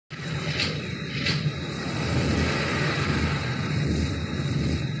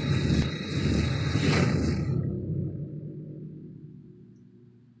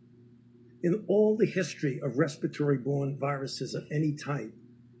In all the history of respiratory-borne viruses of any type,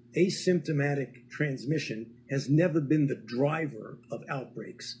 asymptomatic transmission has never been the driver of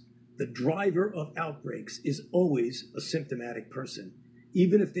outbreaks. The driver of outbreaks is always a symptomatic person.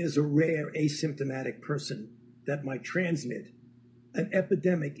 Even if there's a rare asymptomatic person that might transmit, an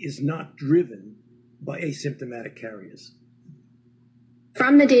epidemic is not driven by asymptomatic carriers.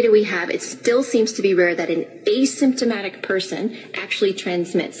 From the data we have, it still seems to be rare that an asymptomatic person actually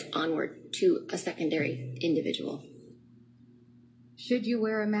transmits onward to a secondary individual. Should you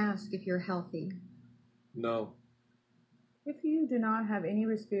wear a mask if you're healthy? No. If you do not have any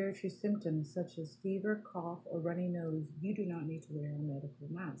respiratory symptoms such as fever, cough, or runny nose, you do not need to wear a medical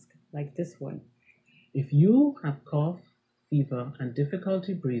mask like this one. If you have cough, fever, and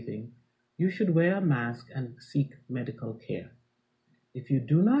difficulty breathing, you should wear a mask and seek medical care. If you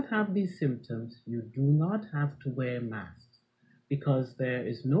do not have these symptoms, you do not have to wear masks because there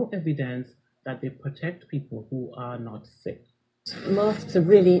is no evidence that they protect people who are not sick. Masks are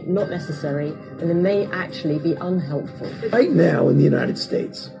really not necessary and they may actually be unhelpful. Right now in the United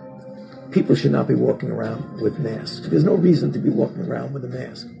States, people should not be walking around with masks. There's no reason to be walking around with a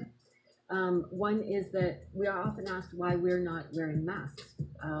mask. One is that we are often asked why we're not wearing masks.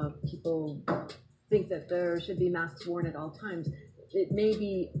 People think that there should be masks worn at all times. It may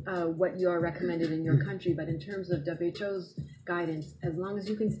be what you are recommended in your country, but in terms of WHO's guidance, as long as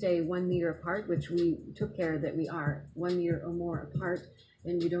you can stay 1 meter apart, which we took care that we are 1 meter or more apart,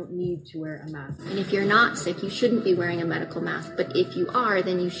 then you don't need to wear a mask. And if you're not sick, you shouldn't be wearing a medical mask. But if you are,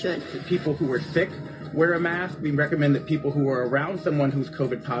 then you should. People who are sick wear a mask. We recommend that people who are around someone who's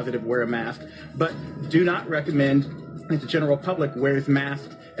COVID positive wear a mask, but do not recommend that the general public wears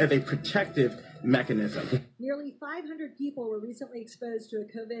masks as a protective mechanism. Nearly 500 people were recently exposed to a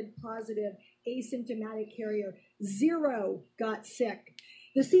COVID positive asymptomatic carrier. 0 got sick.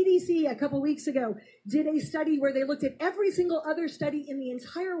 The CDC a couple weeks ago did a study where they looked at every single other study in the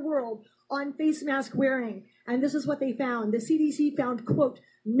entire world on face mask wearing. And this is what they found. The CDC found, quote,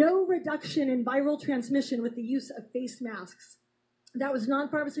 no reduction in viral transmission with the use of face masks. That was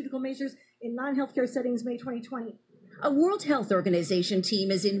non-pharmaceutical measures in non-healthcare settings, May 2020. A World Health Organization team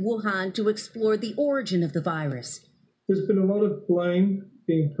is in Wuhan to explore the origin of the virus. There's been a lot of blame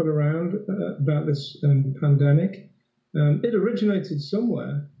being put around about this pandemic. It originated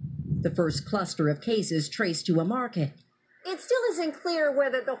somewhere. The first cluster of cases traced to a market. It still isn't clear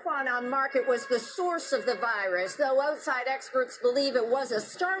whether the Huanan market was the source of the virus, though outside experts believe it was a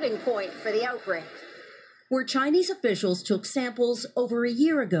starting point for the outbreak. Where Chinese officials took samples over a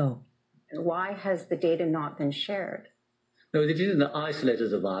year ago. Why has the data not been shared? No, they didn't isolate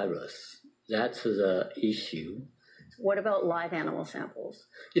the virus. That's the issue. What about live animal samples?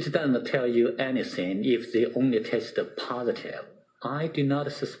 It doesn't tell you anything if they only test positive. I do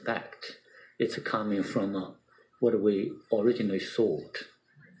not suspect it's coming from what we originally thought.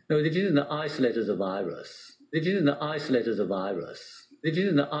 No, they didn't isolate the virus. They didn't isolate the virus. They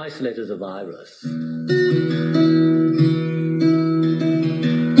didn't isolate the virus.